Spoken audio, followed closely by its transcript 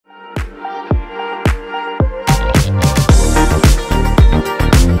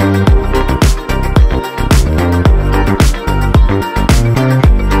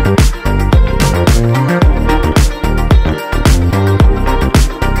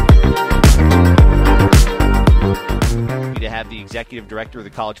Executive Director of the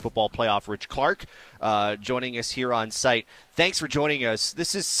College Football Playoff, Rich Clark, joining us here on site. Thanks for joining us.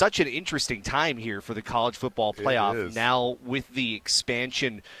 This is such an interesting time here for the College Football Playoff now with the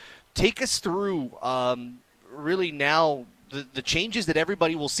expansion. Take us through really now the changes that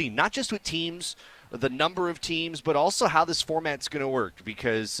everybody will see, not just with teams, the number of teams, but also how this format's going to work,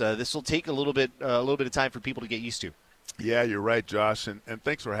 because this will take a little bit of time for people to get used to. Yeah, you're right, Josh, and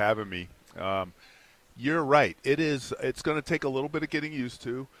thanks for having me. You're right. It's going to take a little bit of getting used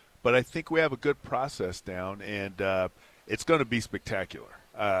to, but I think we have a good process down, and it's going to be spectacular.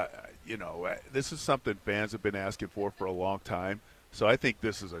 This is something fans have been asking for a long time, so I think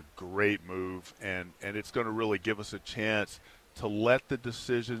this is a great move, and it's going to really give us a chance to let the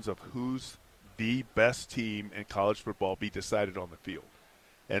decisions of who's the best team in college football be decided on the field.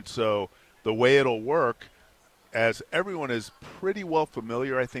 And so the way it'll work, as everyone is pretty well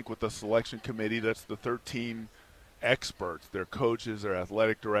familiar, I think, with the selection committee, that's the 13 experts, their coaches, their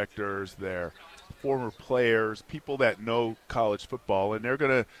athletic directors, their former players, people that know college football, and they're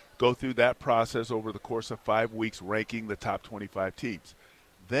going to go through that process over the course of 5 weeks, ranking the top 25 teams.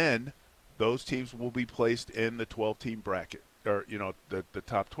 Then those teams will be placed in the 12-team bracket, or, the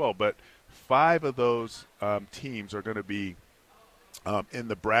top 12. But 5 of those teams are going to be in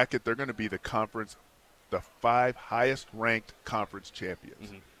the bracket. They're going to be the 5 highest-ranked conference champions.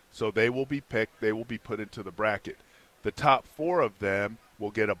 Mm-hmm. So they will be picked. They will be put into the bracket. The top 4 of them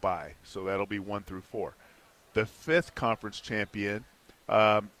will get a bye, so that'll be 1 through 4. The 5th conference champion,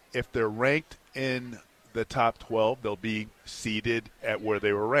 if they're ranked in the top 12, they'll be seeded at where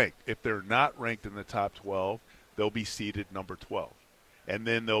they were ranked. If they're not ranked in the top 12, they'll be seeded number 12. And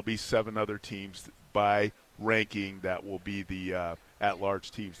then there'll be 7 other teams by ranking that will be the at-large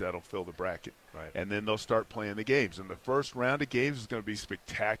teams that'll fill the bracket. Right. And then they'll start playing the games. And the first round of games is going to be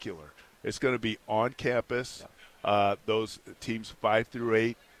spectacular. It's going to be on campus. Yeah. Those teams 5 through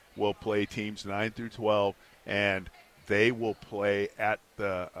 8 will play teams 9 through 12, and they will play at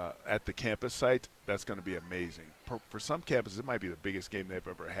the campus site. That's going to be amazing. For some campuses, it might be the biggest game they've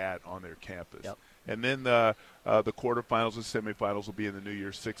ever had on their campus. Yep. And then the quarterfinals and semifinals will be in the New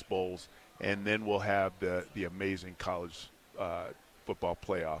Year's Six Bowls, and then we'll have the amazing college football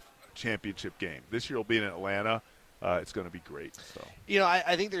playoff championship game. This year will be in Atlanta. It's going to be great. So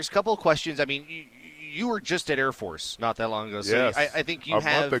I think there's a couple of questions. I mean, you were just at Air Force not that long ago. So yes, I think you a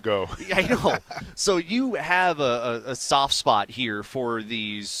have month ago. I know. So you have a soft spot here for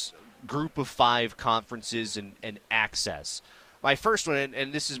these group of 5 conferences and access. My first one,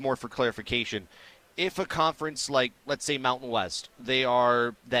 and this is more for clarification, if a conference like, let's say, Mountain West, they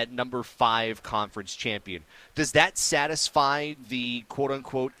are that number 5 conference champion, does that satisfy the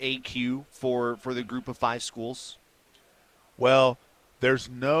quote-unquote AQ for the group of 5 schools? Well, there is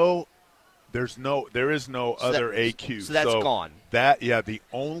no other AQs. So that's gone. The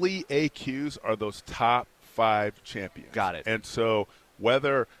only AQs are those top 5 champions. Got it. And so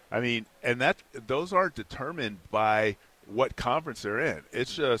those aren't determined by what conference they're in.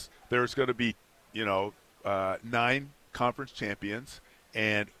 It's just there's going to be 9 conference champions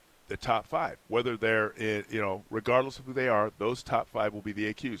and the top 5. Whether they're in, regardless of who they are, those top 5 will be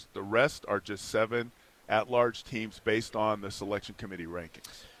the AQs. The rest are just 7 at-large teams based on the selection committee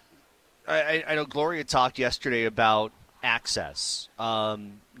rankings. I know Gloria talked yesterday about access.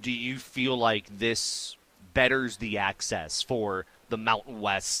 Do you feel like this betters the access for the Mountain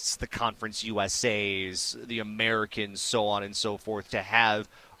Wests, the Conference USAs, the Americans, so on and so forth, to have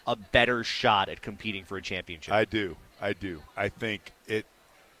a better shot at competing for a championship? I do. I think it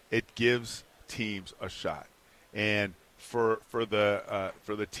gives teams a shot, and for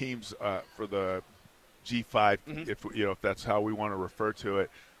the teams for the G5, mm-hmm. if that's how we want to refer to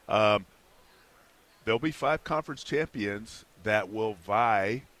it, there'll be 5 conference champions that will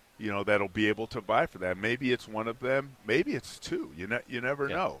vie. That'll be able to vie for that. Maybe it's one of them. Maybe it's 2. You never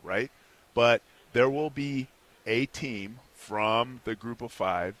know, right? But there will be a team from the group of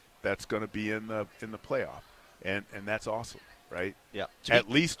 5 that's going to be in the playoff, and that's awesome, right? Yeah. At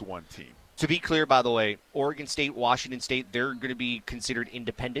least one team. To be clear, by the way, Oregon State, Washington State, they're going to be considered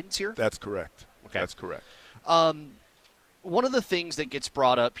independents here? That's correct. Okay. That's correct. One of the things that gets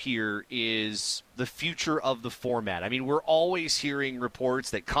brought up here is the future of the format. I mean, we're always hearing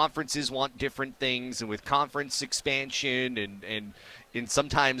reports that conferences want different things, and with conference expansion and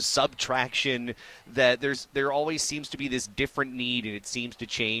sometimes subtraction, that there always seems to be this different need, and it seems to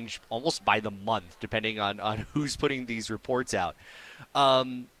change almost by the month, depending on who's putting these reports out.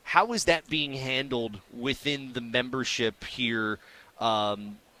 How is that being handled within the membership here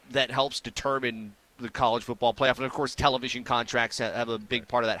that helps determine the college football playoff? And, of course, television contracts have a big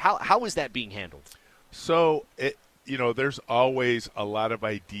part of that. How is that being handled? So there's always a lot of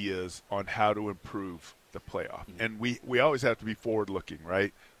ideas on how to improve the playoff. Mhm. And we always have to be forward looking,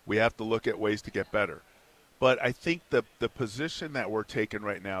 right? We have to look at ways to get better. But I think the position that we're taking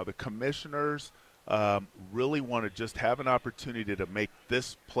right now, the commissioners really want to just have an opportunity to make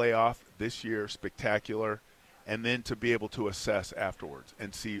this playoff this year spectacular, and then to be able to assess afterwards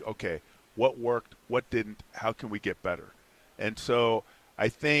and see, okay, what worked, what didn't, how can we get better? And so I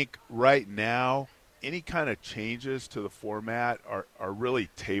think right now, any kind of changes to the format are really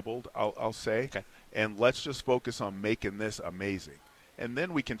tabled, I'll say, Okay. and let's just focus on making this amazing. And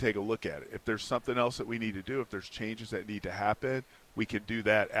then we can take a look at it. If there's something else that we need to do, if there's changes that need to happen, we can do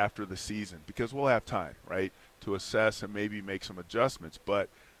that after the season because we'll have time, right, to assess and maybe make some adjustments. But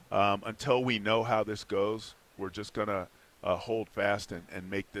until we know how this goes, we're just going to hold fast and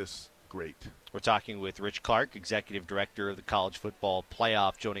make this great. We're talking with Rich Clark, Executive Director of the College Football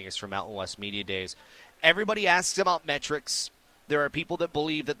Playoff, joining us from Mountain West Media Days. Everybody asks about metrics. There are people that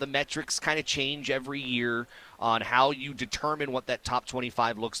believe that the metrics kind of change every year on how you determine what that top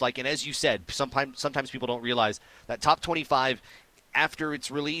 25 looks like. And as you said, sometimes people don't realize that top 25, after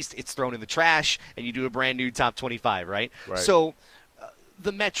it's released, it's thrown in the trash, and you do a brand new top 25, right? Right. So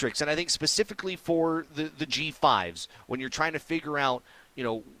the metrics, and I think specifically for the G5s, when you're trying to figure out,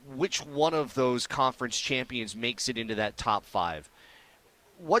 which one of those conference champions makes it into that top 5,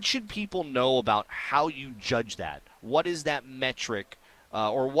 what should people know about how you judge that? What is that metric,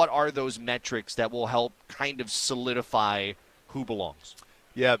 or what are those metrics that will help kind of solidify who belongs?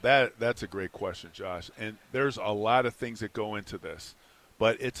 Yeah, that's a great question, Josh. And there's a lot of things that go into this,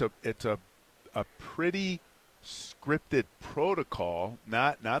 but it's a pretty scripted protocol.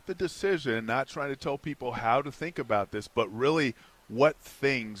 Not the decision. Not trying to tell people how to think about this, but really what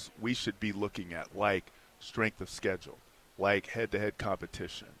things we should be looking at, like strength of schedule, like head-to-head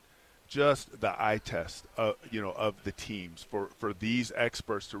competition, just the eye test, of the teams for these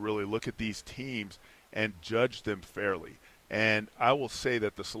experts to really look at these teams and judge them fairly. And I will say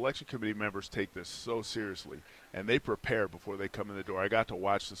that the selection committee members take this so seriously, and they prepare before they come in the door. I got to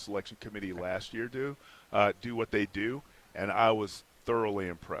watch the selection committee last year do what they do, and I was thoroughly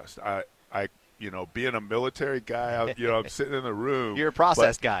impressed. I being a military guy, I'm sitting in the room. You're a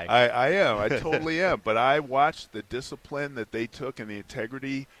process guy. I am. I totally am. But I watched the discipline that they took and the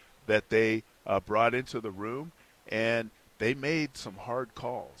integrity that they brought into the room, and they made some hard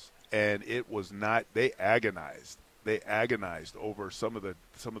calls. And it was not. They agonized. They agonized over some of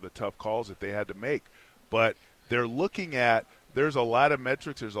the tough calls that they had to make. But they're looking at. There's a lot of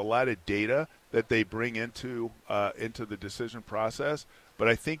metrics. There's a lot of data that they bring into the decision process. But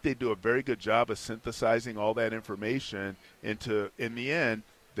I think they do a very good job of synthesizing all that information into, in the end,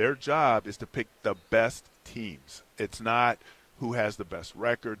 their job is to pick the best teams. It's not who has the best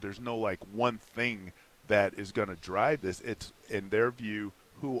record. There's no one thing that is going to drive this. It's, in their view,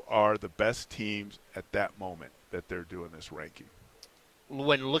 who are the best teams at that moment that they're doing this ranking.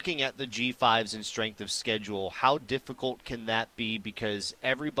 When looking at the G5s and strength of schedule, how difficult can that be? Because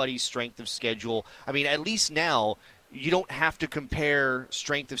everybody's strength of schedule, I mean, at least now, you don't have to compare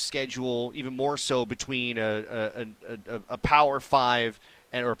strength of schedule even more so between a Power 5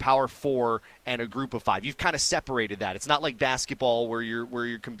 or Power 4 and a Group of 5. You've kind of separated that. It's not like basketball where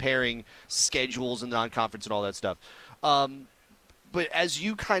you're comparing schedules and non-conference and all that stuff. But as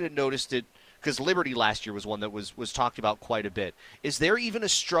you kind of noticed it, because Liberty last year was one that was talked about quite a bit, is there even a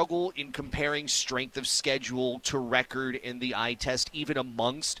struggle in comparing strength of schedule to record in the eye test, even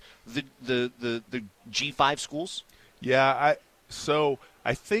amongst the G5 schools? Yeah,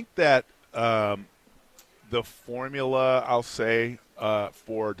 I think that the formula, I'll say,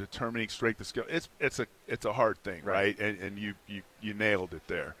 for determining strength of skill, it's a hard thing, right? And you nailed it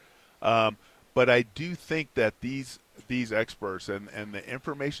there. But I do think that these experts and the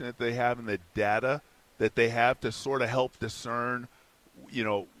information that they have and the data that they have to sort of help discern,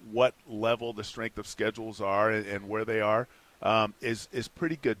 what level the strength of schedules are and where they are, is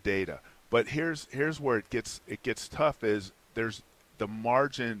pretty good data. But here's where it gets tough is there's the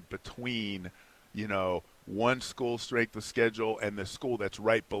margin between, one school's strength of schedule and the school that's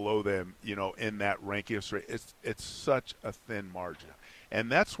right below them, in that ranking of strength. It's such a thin margin.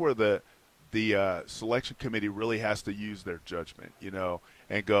 And that's where the selection committee really has to use their judgment,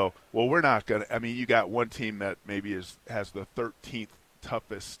 and go, well, we're not going to – I mean, you got one team that maybe has the 13th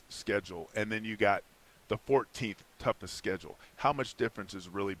toughest schedule, and then you got the 14th toughest schedule. How much difference is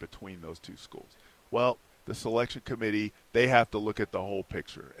really between those two schools? Well, the selection committee, they have to look at the whole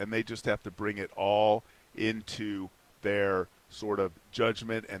picture, and they just have to bring it all into their sort of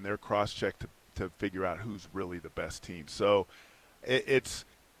judgment and their cross-check to figure out who's really the best team. So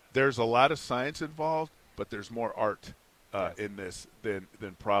there's a lot of science involved, but there's more art in this than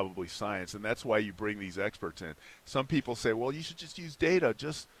probably science, and that's why you bring these experts in. Some people say, well, you should just use data,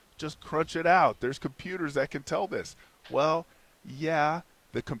 just crunch it out. There's computers that can tell this. Well, yeah,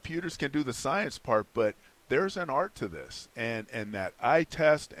 the computers can do the science part, but there's an art to this, and that eye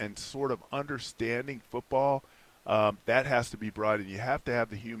test and sort of understanding football, that has to be brought in. You have to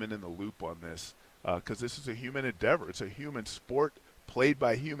have the human in the loop on this, because this is a human endeavor. It's a human sport played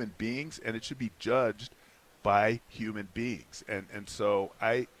by human beings, and it should be judged by human beings. And so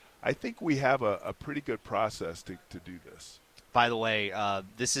I think we have a pretty good process to do this. By the way,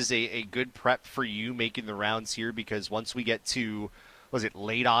 this is a good prep for you making the rounds here, because once we get to, was it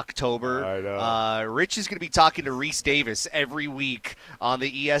late October? I know. Rich is going to be talking to Reese Davis every week on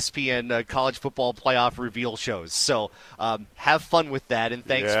the ESPN College Football Playoff Reveal shows. So have fun with that, and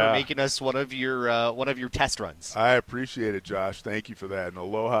thanks for making us one of your test runs. I appreciate it, Josh. Thank you for that, and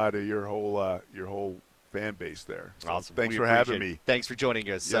aloha to your whole fan base there. So awesome. Thanks for having me. Thanks for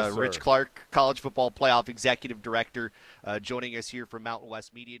joining us. Yes, Rich Clark, College Football Playoff Executive Director, joining us here from Mountain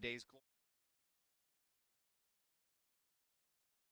West Media Days.